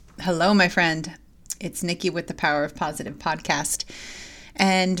Hello, my friend. It's Nikki with the Power of Positive podcast.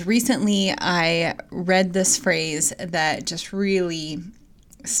 And recently I read this phrase that just really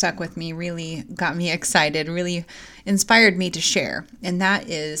stuck with me, really got me excited, really inspired me to share. And that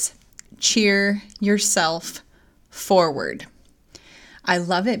is cheer yourself forward. I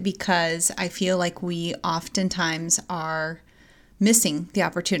love it because I feel like we oftentimes are missing the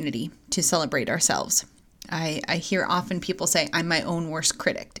opportunity to celebrate ourselves. I hear often people say, I'm my own worst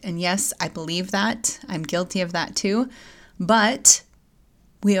critic. And yes, I believe that. I'm guilty of that too. But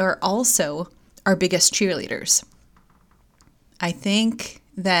we are also our biggest cheerleaders. I think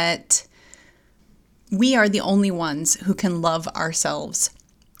that we are the only ones who can love ourselves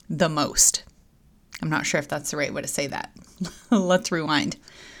the most. I'm not sure if that's the right way to say that. Let's rewind.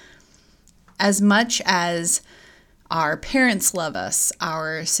 As much as our parents love us,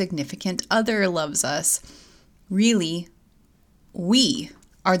 our significant other loves us, really, we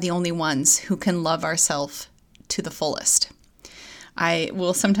are the only ones who can love ourselves to the fullest. I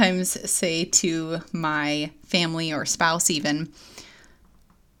will sometimes say to my family or spouse even,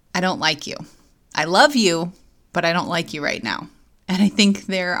 I don't like you. I love you, but I don't like you right now. And I think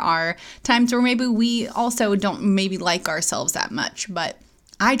there are times where maybe we also don't maybe like ourselves that much, but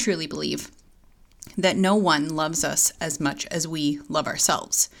I truly believe that no one loves us as much as we love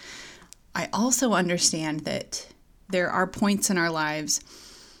ourselves. I also understand that there are points in our lives,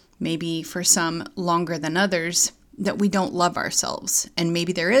 maybe for some longer than others, that we don't love ourselves. And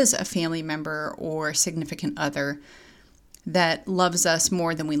maybe there is a family member or significant other that loves us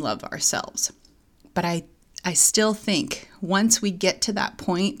more than we love ourselves. But I still think once we get to that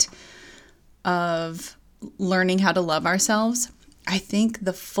point of learning how to love ourselves, I think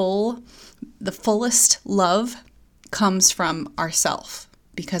the fullest love comes from ourself,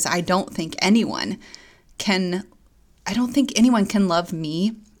 because I don't think anyone can love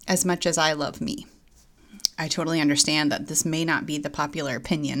me as much as I love me. I totally understand that this may not be the popular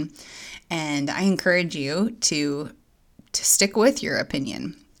opinion, and I encourage you to stick with your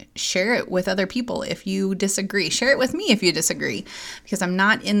opinion. Share it with other people if you disagree. Share it with me if you disagree, because I'm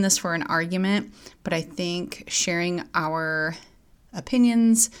not in this for an argument, but I think sharing our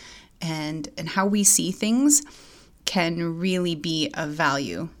opinions and how we see things can really be of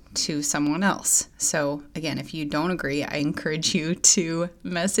value to someone else. So again, if you don't agree, I encourage you to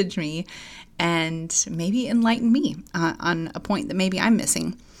message me and maybe enlighten me on a point that maybe I'm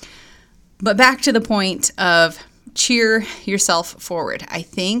missing. But back to the point of cheer yourself forward. I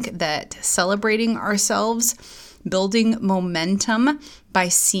think that celebrating ourselves, building momentum by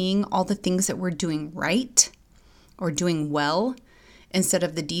seeing all the things that we're doing right or doing well, instead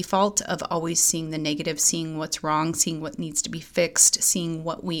of the default of always seeing the negative, seeing what's wrong, seeing what needs to be fixed, seeing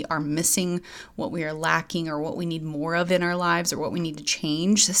what we are missing, what we are lacking, or what we need more of in our lives, or what we need to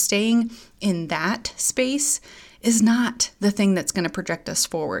change. So staying in that space is not the thing that's going to project us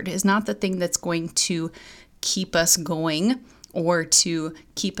forward, is not the thing that's going to keep us going or to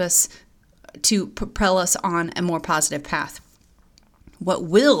propel us on a more positive path. What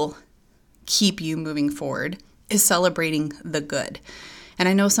will keep you moving forward is celebrating the good. And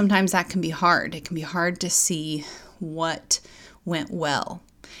I know sometimes that can be hard. It can be hard to see what went well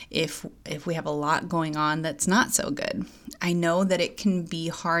if we have a lot going on that's not so good. I know that it can be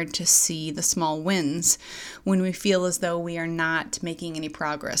hard to see the small wins when we feel as though we are not making any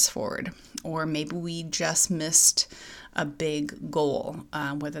progress forward, or maybe we just missed a big goal,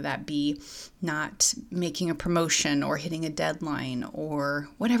 whether that be not making a promotion or hitting a deadline or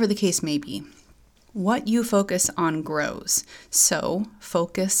whatever the case may be. What you focus on grows, so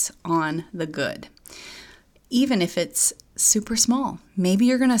focus on the good. Even if it's super small, maybe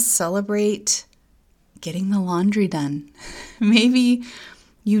you're going to celebrate getting the laundry done. Maybe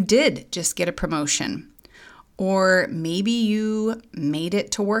you did just get a promotion, or maybe you made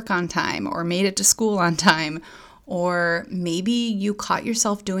it to work on time or made it to school on time, or maybe you caught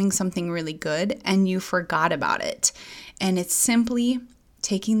yourself doing something really good and you forgot about it. And it's simply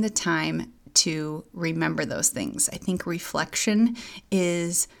taking the time to remember those things. I think reflection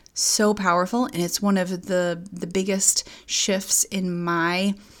is so powerful, and it's one of the biggest shifts in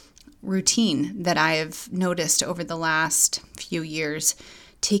my routine that I have noticed over the last few years.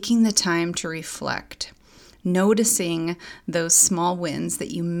 Taking the time to reflect, noticing those small wins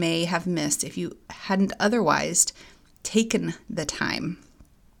that you may have missed if you hadn't otherwise taken the time.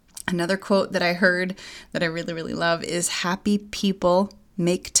 Another quote that I heard that I really, really love is, happy people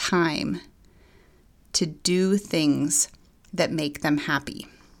make time to do things that make them happy.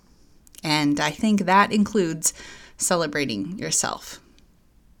 And I think that includes celebrating yourself.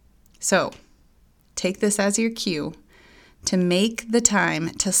 So take this as your cue to make the time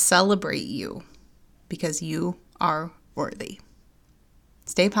to celebrate you because you are worthy.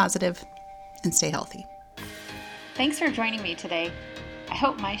 Stay positive and stay healthy. Thanks for joining me today. I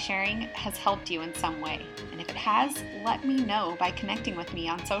hope my sharing has helped you in some way. And if it has, let me know by connecting with me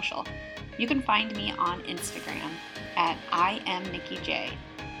on social. You can find me on Instagram at IamNikkiJ.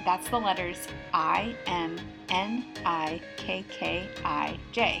 That's the letters IMNIKKIJ.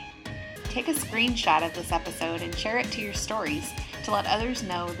 Take a screenshot of this episode and share it to your stories to let others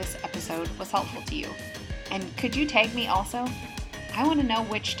know this episode was helpful to you. And could you tag me also? I want to know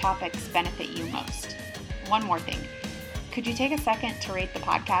which topics benefit you most. One more thing. Could you take a second to rate the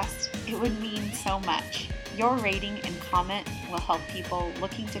podcast? It would mean so much. Your rating and comment will help people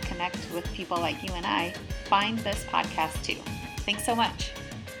looking to connect with people like you and I find this podcast too. Thanks so much.